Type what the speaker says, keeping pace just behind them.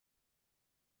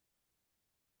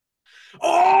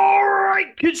All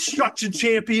right, construction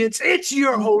champions, it's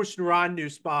your host, Ron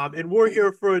Newsbaum, and we're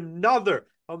here for another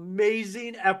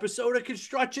amazing episode of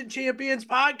Construction Champions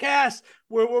Podcast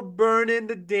where we're burning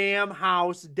the damn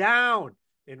house down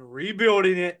and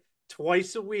rebuilding it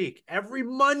twice a week. Every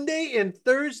Monday and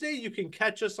Thursday, you can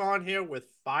catch us on here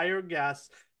with fire guests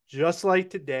just like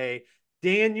today.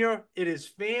 Daniel, it is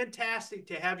fantastic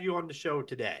to have you on the show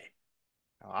today.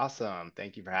 Awesome.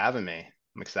 Thank you for having me.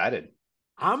 I'm excited.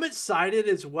 I'm excited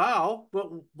as well.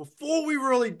 But before we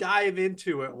really dive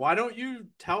into it, why don't you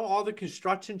tell all the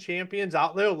construction champions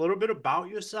out there a little bit about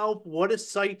yourself, what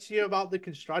excites you about the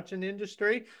construction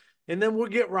industry, and then we'll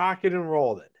get rocking and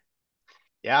rolling.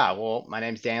 Yeah, well, my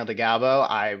name's Daniel DiGalbo.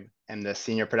 I am the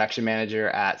senior production manager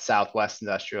at Southwest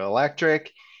Industrial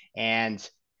Electric, and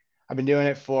I've been doing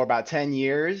it for about 10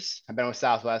 years. I've been with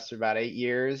Southwest for about 8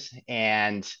 years.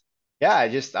 And yeah,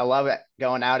 I love it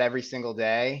going out every single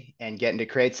day and getting to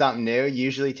create something new,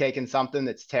 usually taking something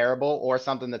that's terrible or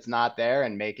something that's not there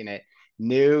and making it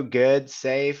new, good,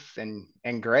 safe,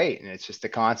 and great. And it's just a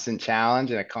constant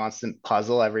challenge and a constant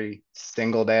puzzle every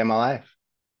single day of my life.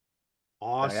 So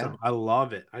yeah. Awesome. I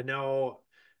love it. I know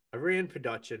I ran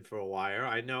production for a while.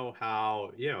 I know how,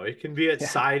 it can be Yeah.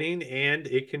 exciting and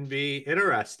it can be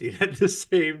interesting at the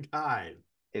same time.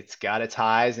 It's got its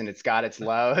highs and it's got its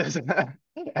lows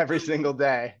every single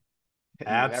day.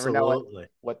 And you never know Absolutely.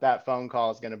 what that phone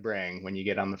call is going to bring when you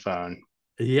get on the phone.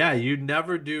 Yeah, you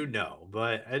never do know,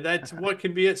 but that's what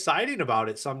can be exciting about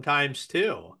it sometimes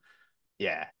too.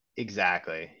 Yeah,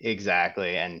 exactly.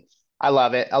 Exactly. And I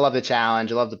love it. I love the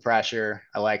challenge. I love the pressure.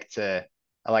 I like to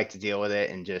deal with it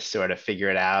and just sort of figure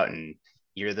it out. And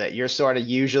you're sort of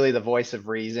usually the voice of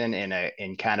reason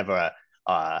in kind of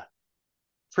uh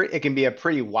it can be a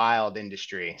pretty wild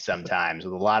industry sometimes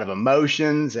with a lot of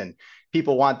emotions and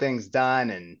people want things done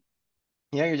and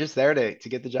you're just there to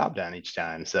get the job done each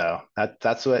time. So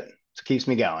that's what keeps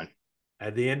me going.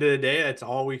 At the end of the day, that's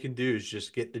all we can do is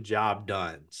just get the job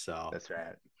done. So That's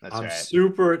right. That's I'm right.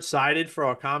 super excited for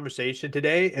our conversation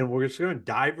today, and we're just going to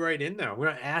dive right in there. We're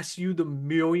going to ask you the $1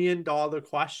 million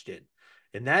question,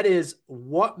 and that is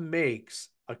what makes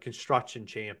a construction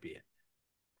champion?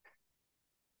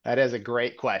 That is a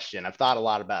great question. I've thought a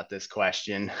lot about this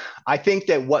question. I think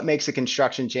that what makes a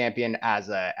construction champion as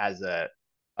a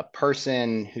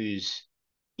person who's,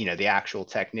 the actual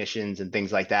technicians and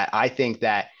things like that. I think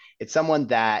that it's someone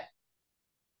that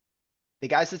the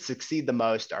guys that succeed the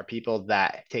most are people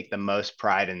that take the most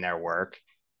pride in their work.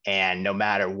 And no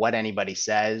matter what anybody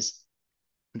says,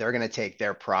 they're going to take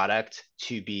their product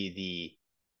to be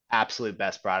the absolute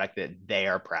best product that they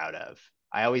are proud of.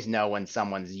 I always know when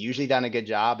someone's usually done a good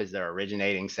job is they're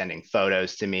originating, sending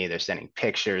photos to me, they're sending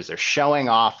pictures, they're showing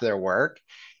off their work.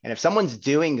 And if someone's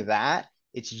doing that,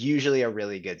 it's usually a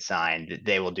really good sign that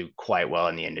they will do quite well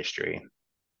in the industry.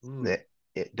 Hmm.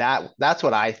 That's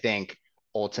what I think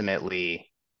ultimately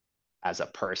as a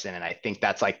person. And I think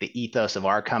that's like the ethos of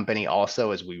our company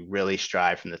also is we really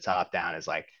strive from the top down is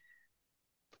like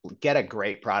get a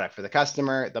great product for the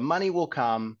customer. The money will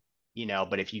come,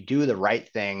 but if you do the right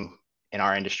thing in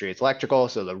our industry, it's electrical.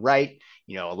 So the right,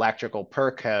 electrical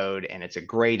per code and it's a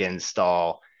great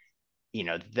install,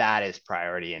 that is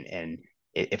priority. And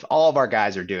if all of our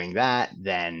guys are doing that,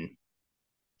 then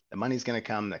the money's going to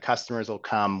come, the customers will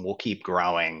come, we'll keep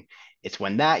growing. It's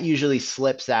when that usually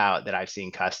slips out that I've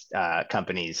seen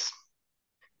companies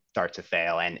start to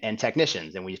fail and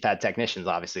technicians. And we've had technicians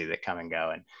obviously that come and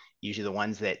go. And usually the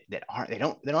ones that aren't they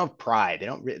don't have pride.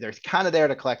 They're kind of there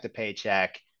to collect a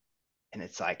paycheck. And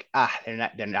it's like, they're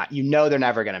not, they're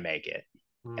never gonna make it.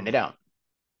 And they Hmm. don't.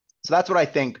 So that's what I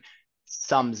think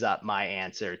sums up my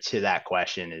answer to that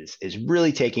question is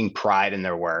really taking pride in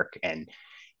their work and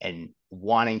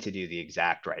wanting to do the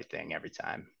exact right thing every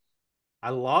time. I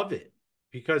love it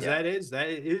because Yeah. that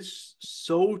is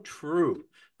so true.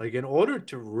 Like in order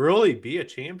to really be a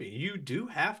champion, you do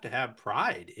have to have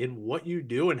pride in what you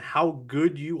do and how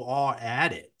good you are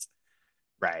at it.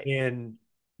 Right. And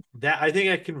that I think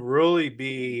that can really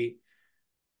be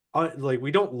like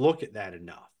we don't look at that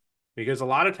enough because a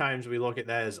lot of times we look at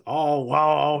that as, oh,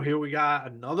 well, here we got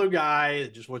another guy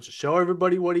that just wants to show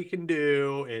everybody what he can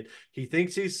do and he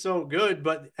thinks he's so good.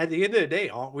 But at the end of the day,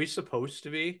 aren't we supposed to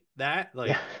be that? Yeah.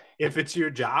 Like, if it's your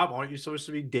job, aren't you supposed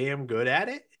to be damn good at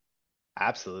it?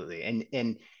 Absolutely.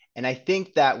 And I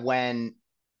think that when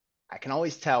I can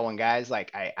always tell when guys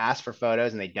like I ask for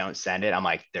photos and they don't send it, I'm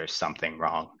like, there's something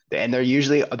wrong. And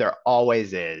there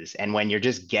always is. And when you're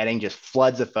just getting just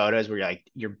floods of photos where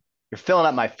you're filling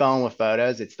up my phone with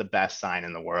photos, it's the best sign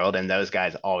in the world. And those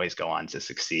guys always go on to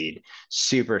succeed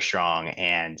super strong.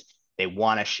 And They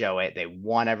want to show it. They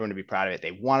want everyone to be proud of it.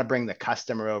 They want to bring the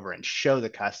customer over and show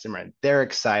the customer, and they're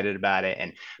excited about it.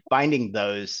 And finding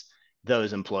those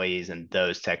employees and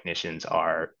those technicians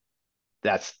are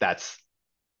that's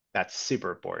super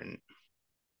important.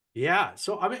 Yeah.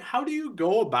 So, I mean, how do you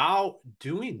go about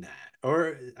doing that?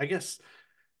 Or I guess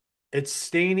it's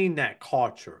staining that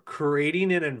culture,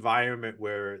 creating an environment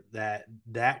where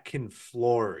that can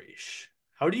flourish.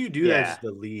 How do you do that as Yeah.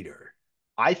 the leader?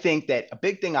 I think that a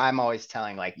big thing I'm always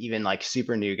telling, like even like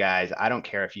super new guys, I don't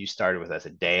care if you started with us a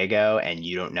day ago and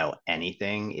you don't know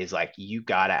anything, is like you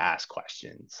gotta ask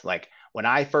questions. Like when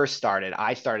I first started,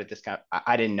 I started this kind of,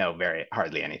 I didn't know very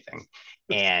hardly anything.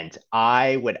 And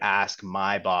I would ask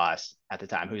my boss at the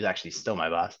time, who's actually still my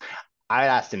boss, I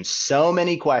asked him so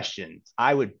many questions.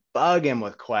 I would bug him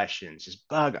with questions, just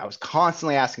bug. I was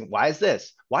constantly asking, why is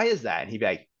this? Why is that? And he'd be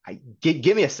like,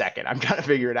 give me a second. I'm trying to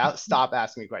figure it out. Stop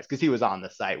asking me questions, because he was on the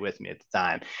site with me at the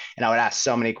time. And I would ask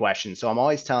so many questions. So I'm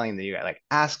always telling the guy, like,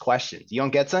 ask questions. You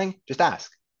don't get something? Just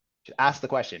ask. Just ask the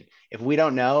question. If we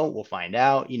don't know, we'll find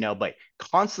out, but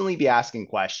constantly be asking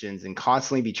questions and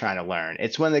constantly be trying to learn.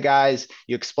 It's when the guys,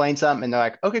 you explain something and they're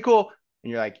like, okay, cool.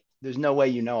 And you're like, there's no way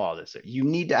you know all this. You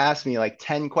need to ask me like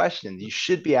 10 questions. You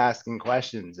should be asking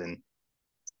questions. And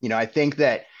I think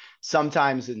that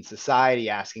sometimes in society,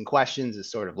 asking questions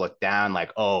is sort of looked down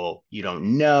like, oh, you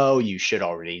don't know, you should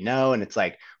already know. And it's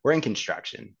like, we're in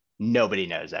construction. Nobody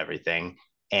knows everything.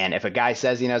 And if a guy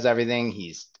says he knows everything,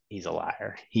 he's a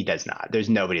liar. He does not. There's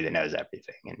nobody that knows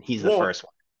everything. And he's the Well, first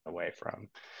one away from.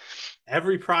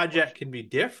 every project can be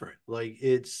different. Like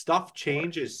it's stuff Of course.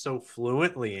 changes so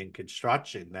fluently in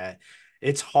construction that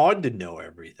it's hard to know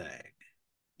everything.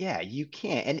 Yeah, you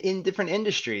can't. And in different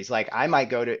industries, like I might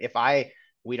go to,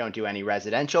 we don't do any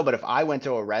residential, but if I went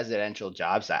to a residential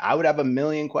job site, I would have a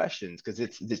million questions because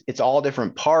it's all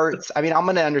different parts. I mean, I'm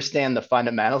going to understand the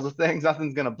fundamentals of things.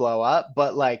 Nothing's going to blow up,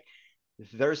 but like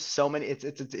there's so many,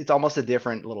 it's almost a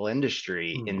different little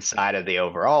industry Hmm. inside of the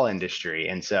overall industry.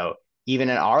 And so even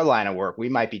in our line of work, we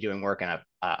might be doing work in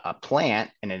a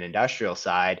plant in an industrial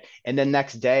side, and then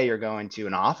next day you're going to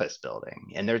an office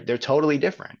building, and they're totally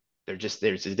different.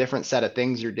 There's a different set of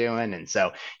things you're doing, and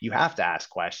so you have to ask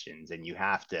questions and you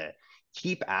have to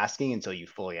keep asking until you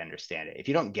fully understand it. If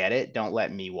you don't get it, don't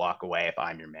let me walk away if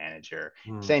I'm your manager.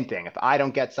 Hmm. Same thing. If I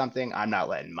don't get something, I'm not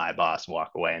letting my boss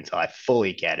walk away until I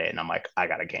fully get it. And I'm like, I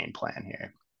got a game plan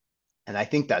here. And I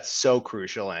think that's so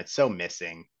crucial, and it's so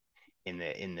missing in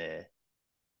the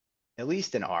at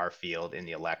least in our field in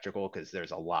the electrical, because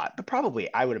there's a lot, but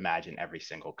probably I would imagine every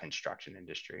single construction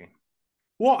industry.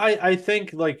 Well, I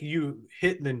think like you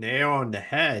hit the nail on the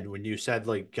head when you said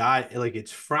like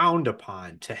it's frowned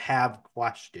upon to have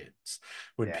questions.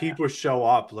 When Yeah. people show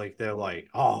up, like they're like,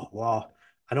 oh, well,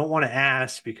 I don't want to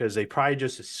ask because they probably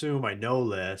just assume I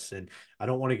know this and I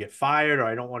don't want to get fired or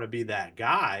I don't want to be that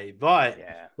guy. But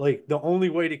Yeah. like the only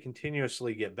way to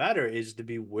continuously get better is to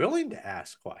be willing to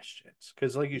ask questions.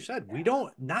 Because like you said, we Yeah.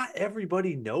 don't, not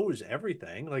everybody knows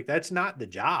everything. Like that's not the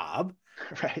job.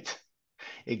 Right.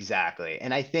 Exactly.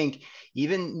 And I think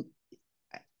even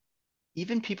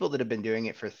even people that have been doing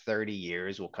it for 30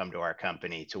 years will come to our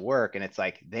company to work, and it's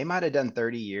like they might have done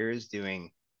 30 years doing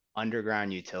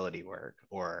underground utility work,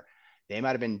 or they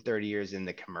might have been 30 years in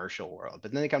the commercial world,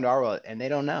 but then they come to our world and they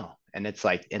don't know, and it's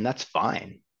like, and that's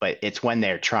fine, but it's when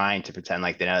they're trying to pretend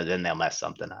like they know, then they'll mess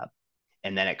something up,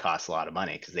 and then it costs a lot of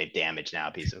money because they've damaged now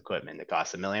a piece of equipment that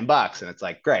costs $1 million, and it's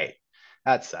like, great,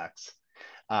 that sucks.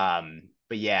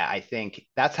 But yeah, I think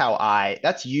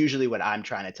that's usually what I'm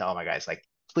trying to tell my guys. Like,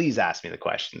 please ask me the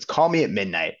questions. Call me at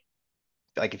midnight.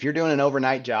 Like, if you're doing an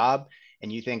overnight job and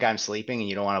you think I'm sleeping and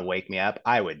you don't want to wake me up,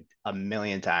 I would a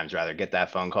million times rather get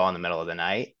that phone call in the middle of the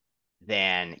night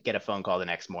than get a phone call the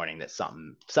next morning that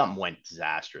something went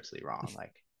disastrously wrong.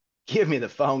 Like, give me the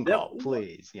phone Yeah, call,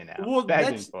 please, well,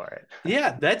 begging for it.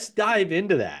 yeah, let's dive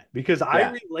into that because I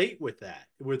Yeah. relate with that,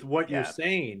 with what you're Yeah.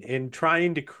 saying, and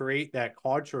trying to create that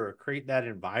culture or create that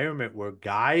environment where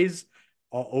guys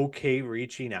are okay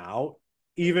reaching out,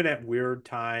 even at weird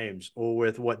times or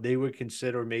with what they would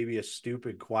consider maybe a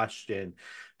stupid question,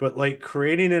 but like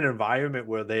creating an environment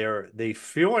where they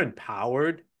feel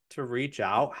empowered to reach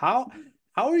out. How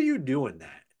are you doing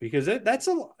that? Because that's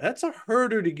a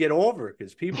hurdle to get over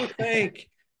because people think,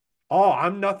 oh,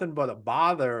 I'm nothing but a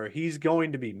bother. He's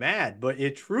going to be mad. But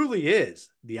it truly is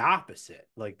the opposite.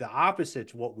 Like the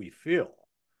opposite's what we feel.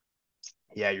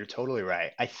 Yeah, you're totally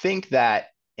right. I think that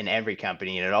in every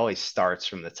company, and it always starts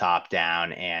from the top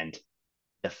down, and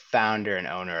the founder and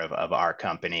owner of our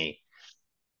company,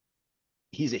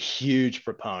 he's a huge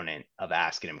proponent of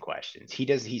asking him questions.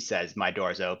 He says, my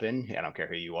door's open. I don't care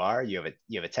who you are. You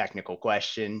have a technical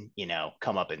question,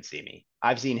 come up and see me.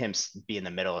 I've seen him be in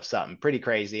the middle of something pretty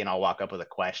crazy and I'll walk up with a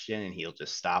question and he'll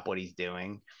just stop what he's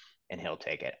doing and he'll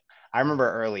take it. I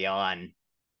remember early on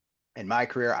in my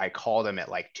career, I called him at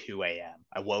like 2 a.m.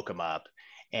 I woke him up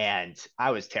and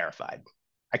I was terrified.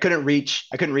 I couldn't reach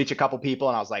a couple people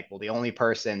and I was like, well, the only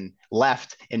person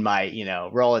left in my,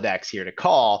 Rolodex here to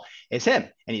call is him.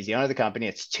 And he's the owner of the company.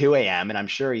 It's 2 a.m. and I'm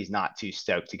sure he's not too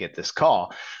stoked to get this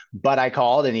call. But I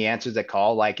called and he answered the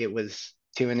call like it was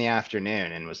 2 in the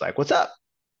afternoon and was like, what's up?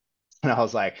 And I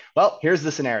was like, well, here's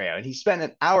the scenario. And he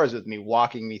spent hours with me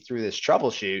walking me through this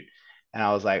troubleshoot. And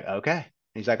I was like, okay. And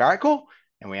he's like, all right, cool.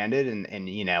 And we ended and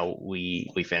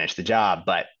we finished the job.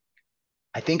 But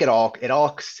I think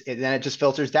then it just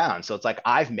filters down. So it's like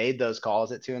I've made those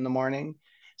calls at 2 in the morning.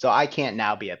 So I can't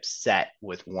now be upset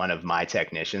with one of my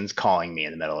technicians calling me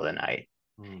in the middle of the night,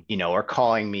 Mm. or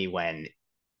calling me when,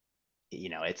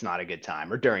 it's not a good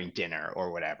time or during dinner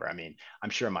or whatever. I mean, I'm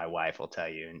sure my wife will tell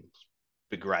you and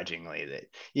begrudgingly that,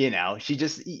 you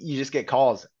just get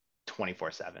calls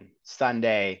 24/7.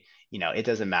 Sunday, it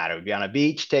doesn't matter. We'll be on a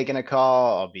beach taking a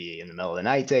call. I'll be in the middle of the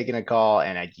night taking a call.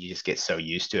 And you just get so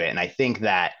used to it. And I think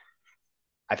that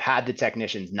I've had the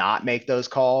technicians not make those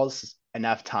calls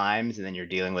enough times. And then you're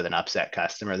dealing with an upset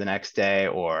customer the next day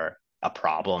or a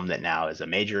problem that now is a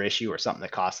major issue or something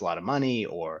that costs a lot of money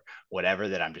or whatever,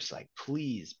 that I'm just like,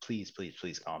 please, please, please,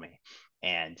 please call me.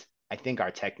 And I think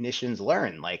our technicians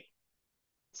learn, like,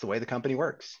 it's the way the company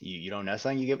works. You don't know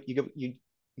something,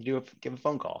 give a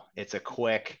phone call. It's a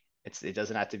quick. It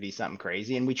doesn't have to be something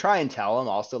crazy. And we try and tell them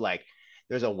also, like,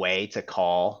 there's a way to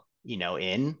call,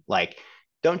 in, like,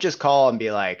 don't just call and be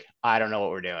like, I don't know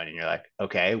what we're doing. And you're like,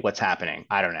 okay, what's happening?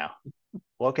 I don't know.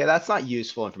 Well, okay, that's not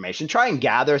useful information. Try and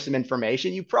gather some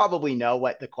information. You probably know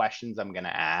what the questions I'm going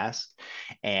to ask,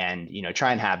 and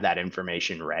try and have that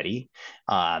information ready,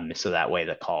 so that way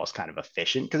the call is kind of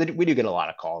efficient, because we do get a lot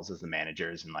of calls as the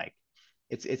managers, and like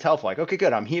it's helpful. Like, okay,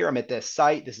 good, I'm here. I'm at this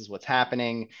site. This is what's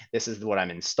happening. This is what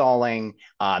I'm installing.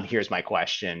 Here's my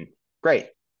question. Great.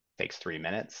 Takes 3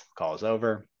 minutes. Call is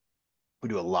over. We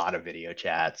do a lot of video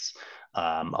chats.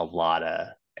 A lot of.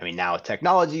 I mean, now with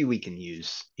technology, we can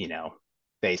use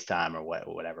FaceTime or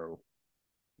whatever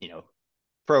you know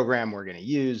program we're going to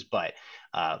use, but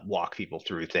walk people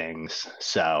through things.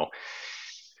 So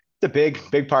the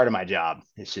big part of my job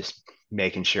is just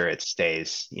making sure it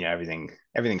stays,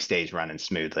 everything stays running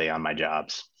smoothly on my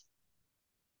jobs.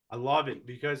 I love it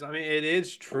because I mean it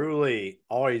is truly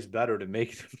always better to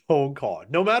make the phone call,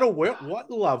 no matter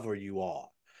what level you are.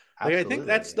 Like I think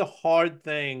that's Absolutely. the hard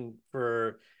thing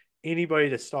for anybody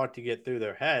to start to get through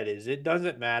their head is it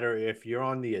doesn't matter if you're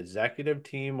on the executive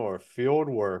team or a field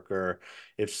worker,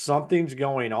 if something's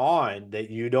going on that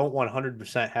you don't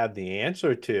 100% have the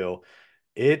answer to,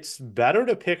 it's better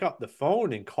to pick up the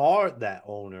phone and call that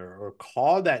owner or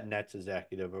call that Nets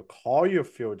executive or call your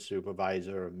field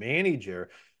supervisor or manager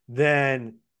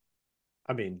than,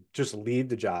 I mean, just leave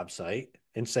the job site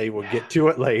and say we'll Yeah. get to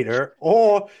it later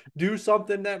or do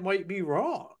something that might be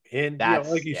wrong. And,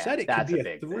 like you said, it could That's be a a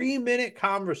big thing. 3 minute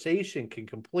conversation can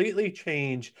completely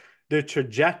change the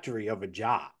trajectory of a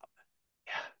job.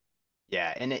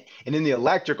 Yeah, and in the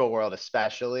electrical world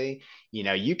especially,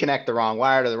 you connect the wrong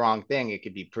wire to the wrong thing, it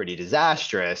could be pretty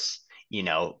disastrous,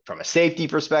 from a safety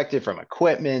perspective, from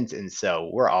equipment. And so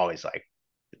we're always like,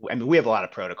 I mean, we have a lot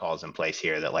of protocols in place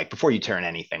here that, like, before you turn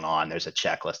anything on, there's a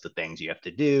checklist of things you have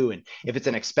to do. And if it's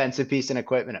an expensive piece of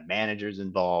equipment, a manager's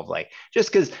involved, like, just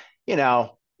because,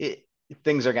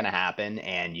 things are going to happen,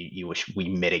 and you wish we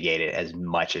mitigate it as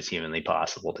much as humanly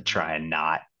possible to try and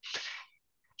not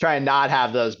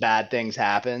have those bad things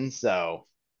happen. So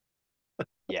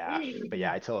yeah, but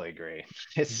yeah, I totally agree.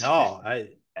 It's No, I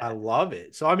yeah, love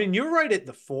it. So I mean, you're right at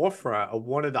the forefront of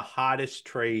one of the hottest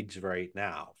trades right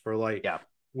now for like yeah,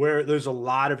 where there's a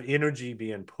lot of energy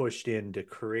being pushed into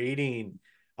creating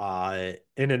an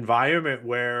environment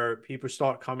where people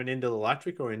start coming into the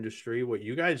electrical industry, what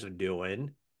you guys are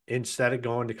doing instead of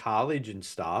going to college and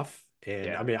stuff. And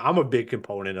I yeah. mean, I'm a big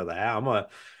component of that. I'm a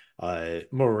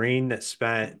Marine that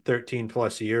spent 13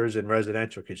 plus years in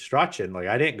residential construction. Like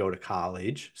I didn't go to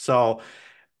college. So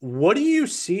what are you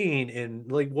seeing in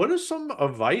like what are some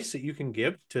advice that you can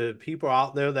give to people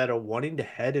out there that are wanting to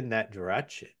head in that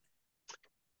direction?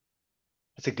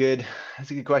 That's a good that's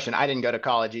a good question. I didn't go to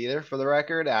college either, for the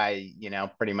record. I,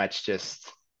 pretty much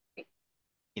just,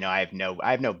 I have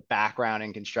no background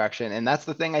in construction. And that's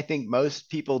the thing, I think most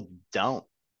people don't.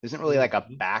 There isn't really like a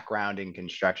Mhm. background in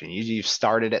construction. Usually you've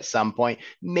started at some point.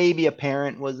 Maybe a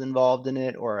parent was involved in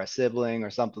it or a sibling or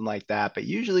something like that. But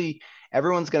usually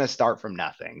everyone's going to start from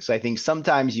nothing. So I think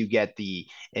sometimes you get the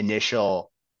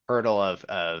initial hurdle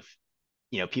of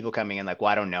people coming in like, well,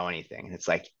 I don't know anything. And it's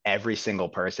like every single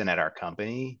person at our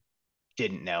company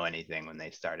didn't know anything when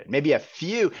they started. Maybe a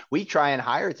few, we try and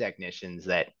hire technicians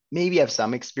that maybe have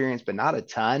some experience, but not a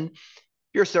ton.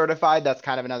 If you're certified, that's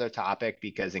kind of another topic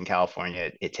because in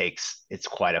California, it's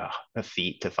quite a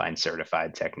feat to find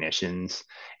certified technicians.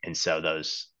 And so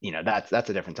those, that's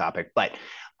a different topic. But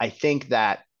I think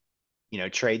that,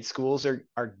 trade schools are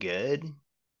good.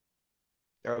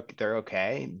 They're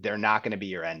okay. They're not going to be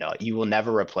your end all. You will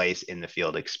never replace in the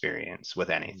field experience with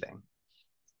anything.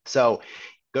 So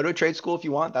go to a trade school if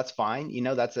you want. That's fine.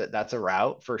 That's a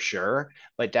route for sure.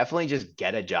 But definitely just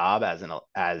get a job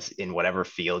as in whatever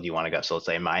field you want to go. So let's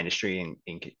say in my industry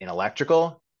in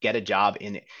electrical, get a job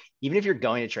in it. Even if you're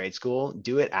going to trade school,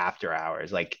 do it after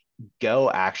hours. Like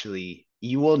go actually,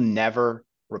 you will never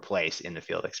replace in the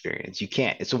field experience. You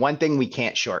can't. It's the one thing we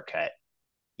can't shortcut.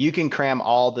 You can cram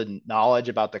all the knowledge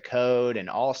about the code and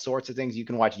all sorts of things. You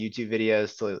can watch YouTube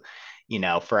videos to,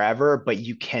 forever, but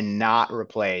you cannot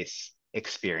replace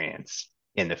experience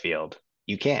in the field.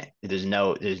 You can't. There's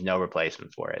no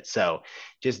replacement for it. So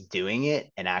just doing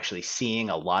it and actually seeing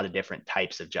a lot of different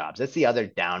types of jobs. That's the other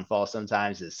downfall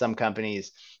sometimes is some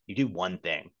companies you do one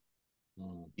thing.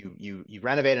 You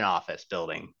renovate an office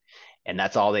building and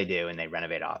that's all they do and they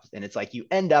renovate office and it's like you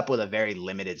end up with a very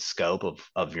limited scope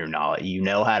of your knowledge.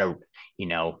 How to you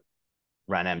know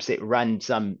run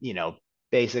some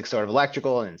basic sort of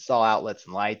electrical and install outlets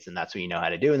and lights and that's what you know how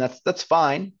to do and that's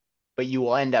fine, but you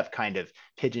will end up kind of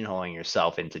pigeonholing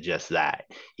yourself into just that.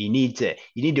 You need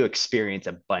to experience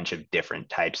a bunch of different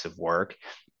types of work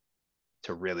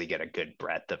to really get a good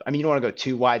breadth of. I mean, you don't want to go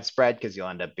too widespread because you'll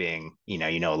end up being,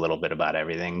 a little bit about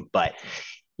everything, but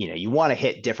you want to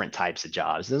hit different types of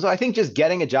jobs. And so I think just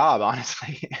getting a job,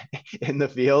 honestly, in the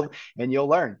field, and you'll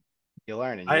learn. You'll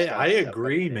learn, and you'll I start to soak up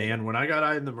agree, the data. man. When I got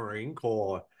out in the Marine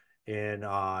Corps in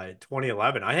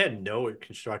 2011, I had no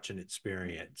construction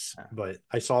experience, but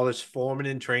I saw this foreman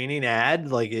in training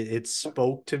ad, like it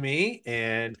spoke to me.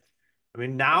 And I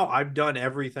mean, now I've done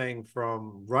everything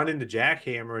from running the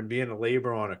jackhammer and being a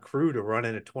laborer on a crew to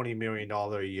running a $20 million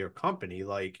a year company.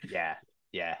 Like, Yeah,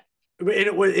 yeah,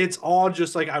 it's all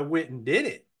just like I went and did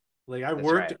it. Like that's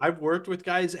right. I've worked with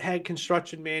guys that had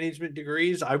construction management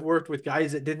degrees. I've worked with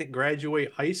guys that didn't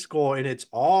graduate high school, and it's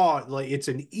all like it's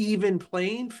an even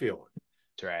playing field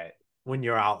That's right. when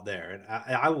you're out there. And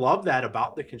I love that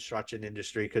about the construction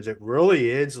industry because it really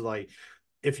is like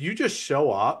if you just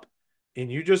show up and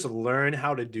you just learn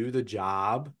how to do the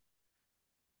job,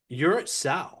 you're at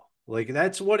Sal. Like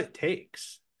that's what it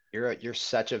takes. You're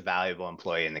such a valuable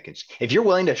employee in the. If you're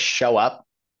willing to show up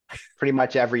pretty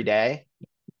much every day,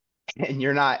 and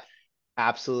you're not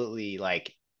absolutely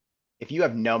like if you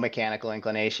have no mechanical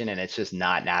inclination and it's just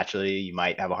not naturally, you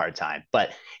might have a hard time.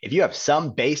 But if you have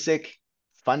some basic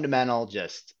fundamental,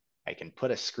 just I can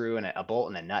put a screw and a bolt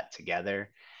and a nut together,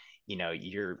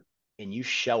 and you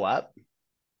show up,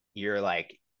 you're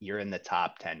in the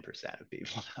top 10% of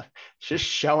people. Just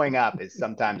showing up is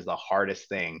sometimes the hardest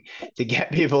thing to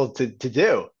get people to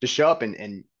do, to show up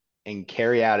and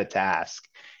carry out a task.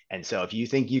 And so if you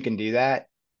think you can do that,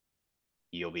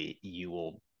 you'll be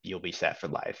set for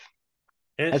life.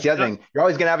 That's And the other thing. You're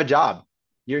always gonna have a job.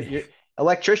 You're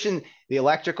electrician, the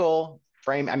electrical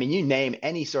frame. I mean, you name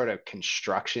any sort of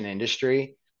construction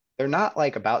industry, they're not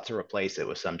like about to replace it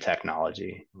with some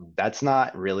technology. That's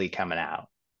not really coming out.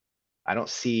 I don't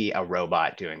see a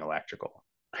robot doing electrical.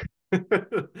 I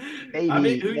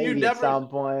mean, Maybe at some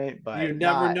point, you but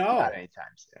never not know.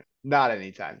 anytime soon. Not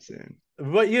anytime soon.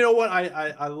 But you know what?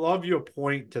 I love your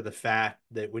point to the fact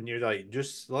that when you're like,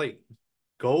 just like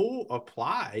go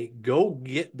apply, go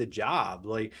get the job.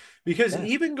 Like, because Yeah.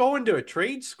 even going to a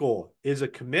trade school is a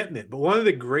commitment. But one of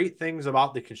the great things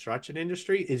about the construction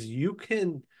industry is you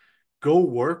can go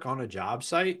work on a job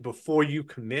site before you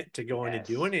commit to going and Yes.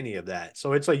 doing any of that.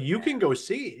 So it's like you Yeah. can go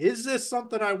see, is this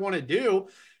something I want to do?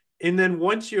 And then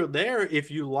once you're there,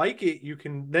 if you like it, you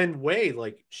can then weigh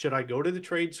like, should I go to the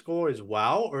trade school as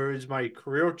well? Or is my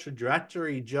career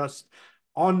trajectory just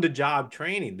on the job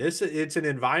training? It's an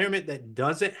environment that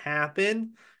doesn't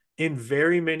happen in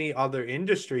very many other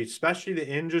industries, especially the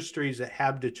industries that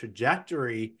have the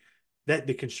trajectory that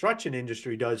the construction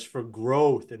industry does for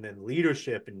growth and then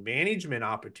leadership and management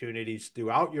opportunities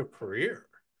throughout your career.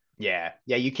 Yeah.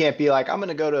 Yeah. You can't be like, I'm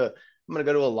I'm gonna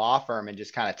go to a law firm and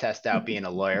just kind of test out being a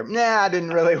lawyer. Nah, I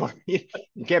didn't really want. You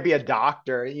can't be a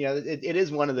doctor. It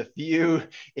is one of the few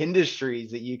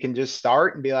industries that you can just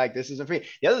start and be like, this isn't free.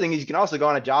 The other thing is you can also go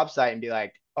on a job site and be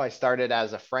like, oh, I started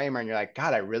as a framer, and you're like,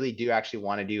 God, I really do actually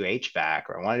want to do HVAC,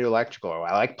 or I want to do electrical, or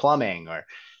I like plumbing, or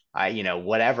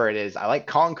whatever it is. I like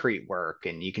concrete work,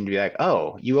 and you can be like,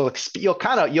 oh,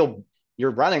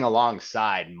 you're running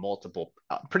alongside multiple,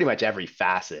 pretty much every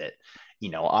facet,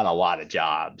 on a lot of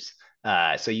jobs.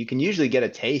 So you can usually get a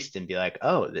taste and be like,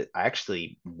 oh, I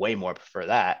actually way more prefer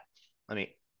that. I mean,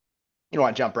 you don't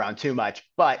want to jump around too much,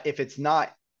 but if it's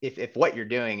not, if what you're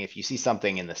doing, if you see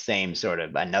something in the same sort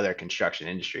of another construction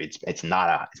industry, it's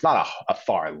not a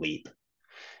far leap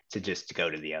to just go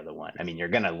to the other one. I mean, you're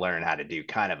going to learn how to do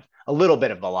kind of a little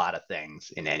bit of a lot of things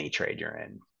in any trade you're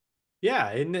in. Yeah,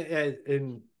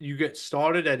 and you get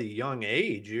started at a young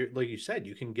age. You like you said,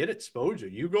 you can get exposure.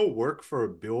 You go work for a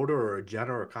builder or a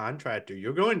general contractor,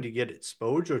 you're going to get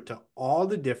exposure to all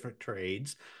the different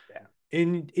trades. Yeah.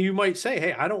 And you might say,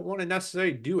 hey, I don't want to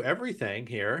necessarily do everything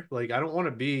here. Like, I don't want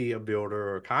to be a builder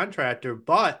or a contractor,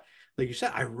 but like you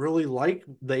said, I really like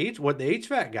what the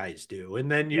HVAC guys do. And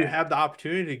then you Yeah. have the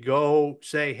opportunity to go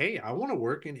say, hey, I want to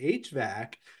work in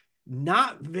HVAC.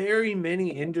 Not very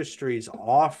many industries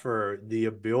offer the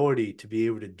ability to be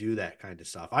able to do that kind of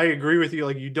stuff. I agree with you.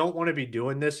 Like, you don't want to be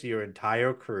doing this your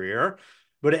entire career,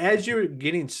 but as you're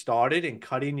getting started and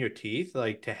cutting your teeth,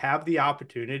 like to have the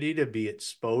opportunity to be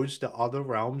exposed to other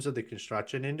realms of the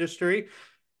construction industry,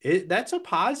 that's a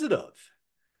positive.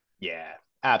 Yeah.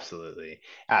 Absolutely.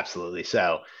 Absolutely.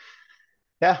 So,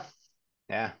 yeah.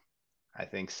 Yeah. I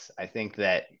think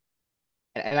that,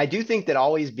 and I do think that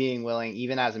always being willing,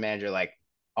 even as a manager, like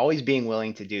always being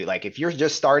willing to do, like if you're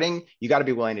just starting, you got to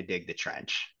be willing to dig the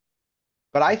trench.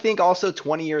 But I think also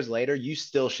 20 years later, you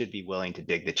still should be willing to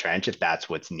dig the trench if that's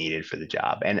what's needed for the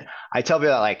job. And I tell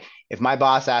people that, like, if my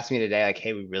boss asked me today, like,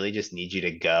 hey, we really just need you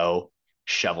to go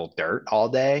shovel dirt all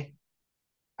day,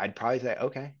 I'd probably say,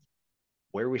 okay,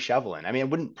 where are we shoveling? I mean, I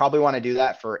wouldn't probably want to do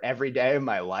that for every day of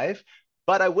my life,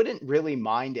 but I wouldn't really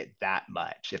mind it that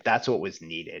much if that's what was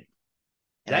needed.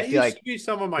 And I That feel used like to be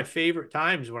some of my it's favorite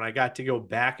times when I got to go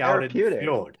back out in the therapeutic.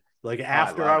 field. Like Oh, I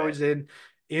after I love it. was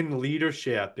in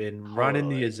leadership and running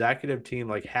the Totally. executive team,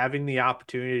 like having the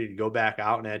opportunity to go back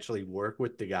out and actually work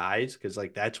with the guys, because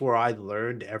like that's where I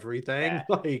learned everything. Yeah.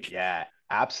 Like Yeah,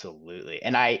 absolutely.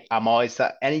 And I'm always,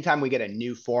 anytime we get a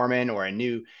new foreman or a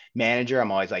new manager,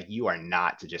 I'm always like, you are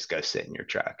not to just go sit in your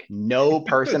truck. No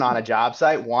person on a job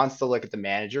site wants to look at the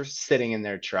manager sitting in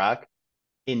their truck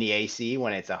in the AC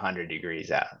when it's 100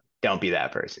 degrees out. Don't be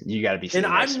that person. You got to be and sitting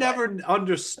there I've sweating. never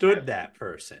understood that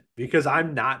person because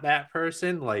I'm not that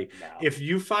person. Like No, if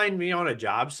you find me on a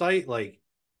job site, like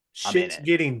I'm in shit's it.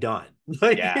 getting done.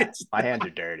 Like Yeah, it's my hands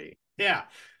are dirty. yeah.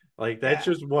 Like that's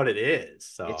Yeah, just what it is.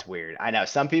 So it's weird. I know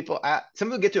some people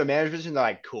get to a manager position, they're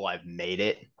like, cool, I've made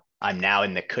it. I'm now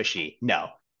in the cushy. No,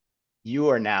 you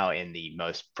are now in the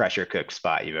most pressure cooked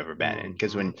spot you've ever been in.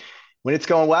 Because mhm. when it's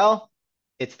going well,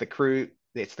 it's the crew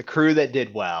that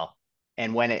did well.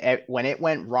 And when it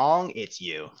went wrong, it's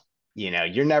you. You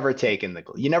never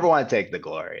want to take the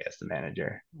glory as the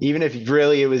manager. Even if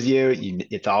really it was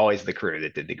it's always the crew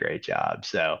that did the great job.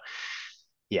 So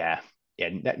yeah, yeah,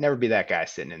 never be that guy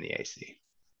sitting in the AC.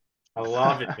 I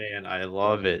love it, man. I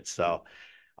love it. So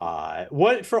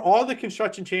what for all the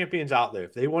construction champions out there,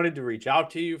 if they wanted to reach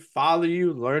out to you, follow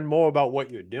you, learn more about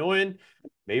what you're doing,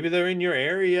 maybe they're in your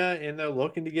area and they're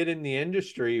looking to get in the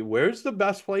industry, where's the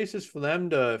best places for them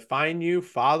to find you,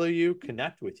 follow you,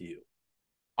 connect with you?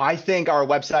 I think our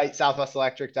website,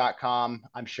 southwestelectric.com,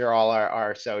 I'm sure all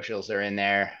our socials are in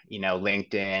there,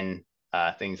 LinkedIn,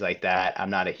 things like that.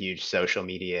 I'm not a huge social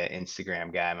media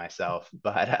Instagram guy myself,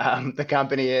 but the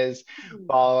company is.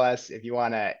 Follow us if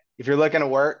you're looking to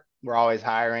work, we're always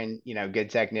hiring, good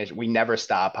technician. We never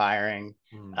stop hiring.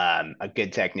 Hmm. A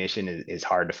good technician is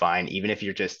hard to find, even if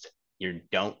you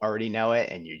don't already know it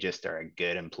and you just are a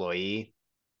good employee,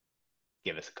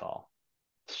 give us a call,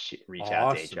 reach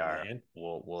out to Awesome, HR. man.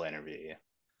 We'll interview you.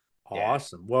 Yeah.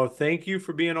 Awesome. Well, thank you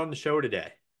for being on the show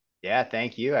today. Yeah.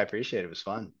 Thank you. I appreciate it. It was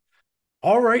fun.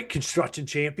 All right, construction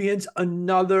champions,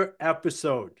 another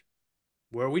episode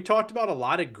where we talked about a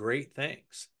lot of great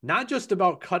things, not just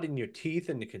about cutting your teeth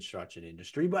in the construction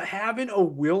industry, but having a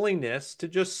willingness to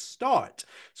just start.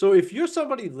 So if you're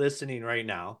somebody listening right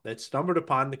now that stumbled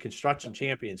upon the Construction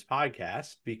Champions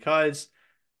podcast because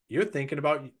you're thinking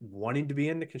about wanting to be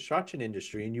in the construction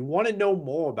industry and you want to know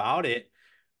more about it,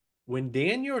 when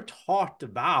Daniel talked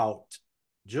about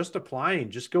just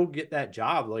applying, just go get that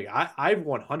job, like I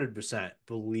 100%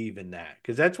 believe in that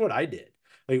because that's what I did.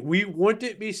 Like, we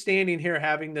wouldn't be standing here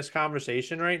having this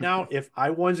conversation right now if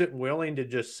I wasn't willing to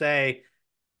just say,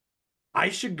 I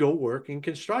should go work in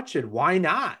construction. Why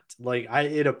not? Like,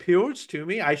 it appeals to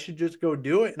me. I should just go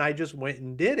do it. And I just went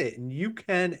and did it. And you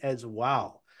can as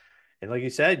well. And like you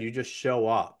said, you just show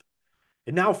up.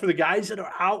 And now for the guys that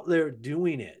are out there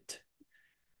doing it,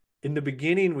 in the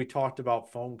beginning, we talked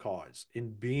about phone calls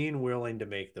and being willing to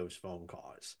make those phone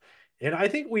calls. And I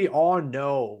think we all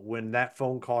know when that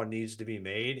phone call needs to be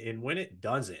made and when it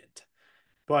doesn't.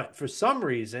 But for some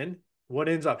reason, what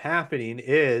ends up happening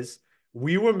is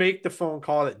we will make the phone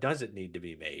call that doesn't need to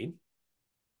be made,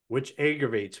 which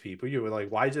aggravates people. You were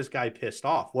like, why is this guy pissed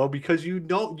off? Well, because you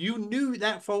knew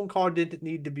that phone call didn't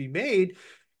need to be made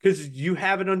because you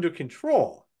have it under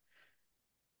control.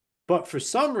 But for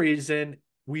some reason,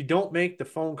 we don't make the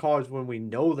phone calls when we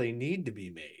know they need to be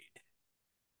made.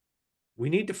 We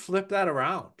need to flip that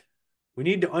around. We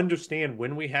need to understand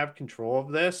when we have control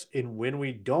of this and when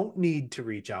we don't need to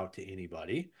reach out to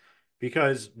anybody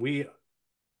because we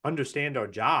understand our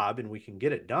job and we can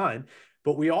get it done.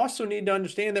 But we also need to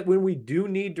understand that when we do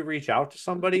need to reach out to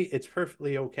somebody, it's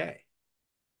perfectly okay.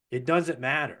 It doesn't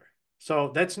matter.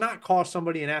 So that's not call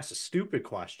somebody and ask a stupid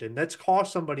question. That's call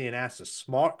somebody and ask a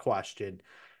smart question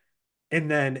and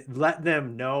then let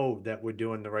them know that we're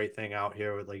doing the right thing out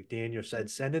here. Like Daniel said,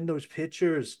 send in those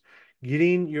pictures,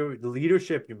 getting your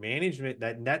leadership, your management,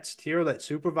 that next tier, that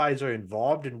supervisor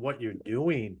involved in what you're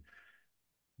doing.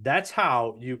 That's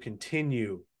how you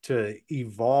continue to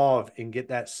evolve and get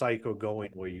that cycle going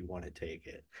where you want to take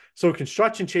it. So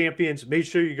Construction Champions, make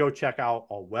sure you go check out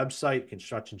our website,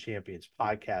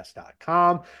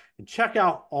 constructionchampionspodcast.com, and check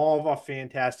out all of our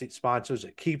fantastic sponsors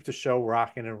that keep the show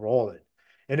rocking and rolling.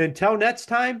 And until next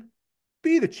time,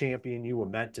 be the champion you were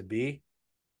meant to be.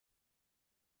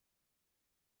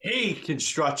 Hey,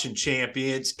 Construction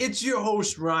Champions. It's your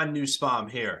host, Ron Nussbaum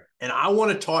here. And I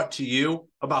want to talk to you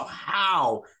about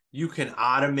how you can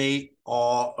automate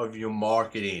all of your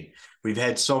marketing. We've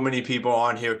had so many people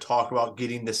on here talk about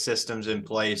getting the systems in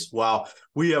place. Well,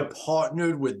 we have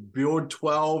partnered with Build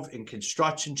 12 and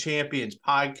Construction Champions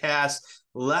podcast.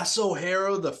 Les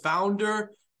O'Hara, the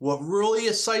founder, what really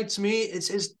excites me is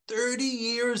his 30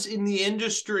 years in the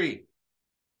industry.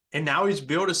 And now he's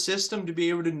built a system to be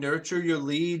able to nurture your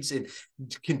leads and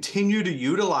continue to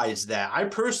utilize that. I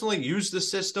personally use the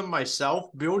system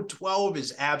myself. Build 12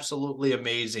 is absolutely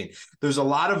amazing. There's a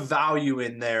lot of value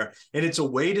in there. And it's a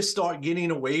way to start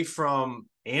getting away from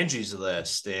Angie's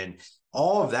List and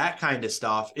all of that kind of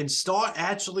stuff and start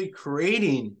actually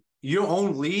creating your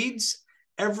own leads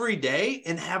every day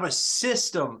and have a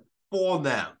system for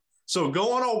them. So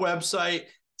go on our website,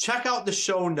 check out the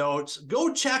show notes,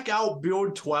 go check out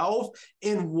Build 12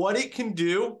 and what it can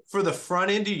do for the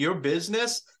front end of your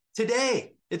business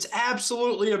today. It's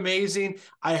absolutely amazing.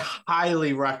 I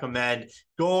highly recommend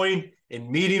going and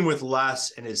meeting with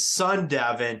Les and his son,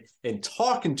 Devin, and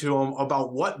talking to him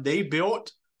about what they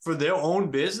built for their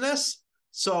own business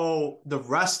so the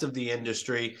rest of the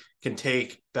industry can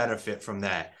take benefit from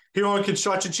that. Here on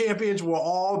Construction Champions, we're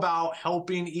all about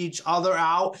helping each other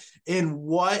out. And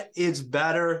what is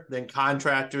better than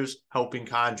contractors helping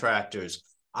contractors?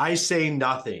 I say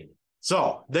nothing.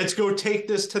 So let's go take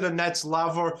this to the next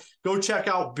level. Go check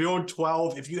out Build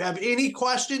 12. If you have any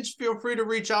questions, feel free to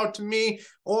reach out to me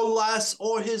or Les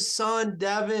or his son,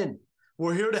 Devin.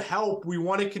 We're here to help. We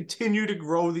want to continue to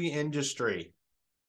grow the industry.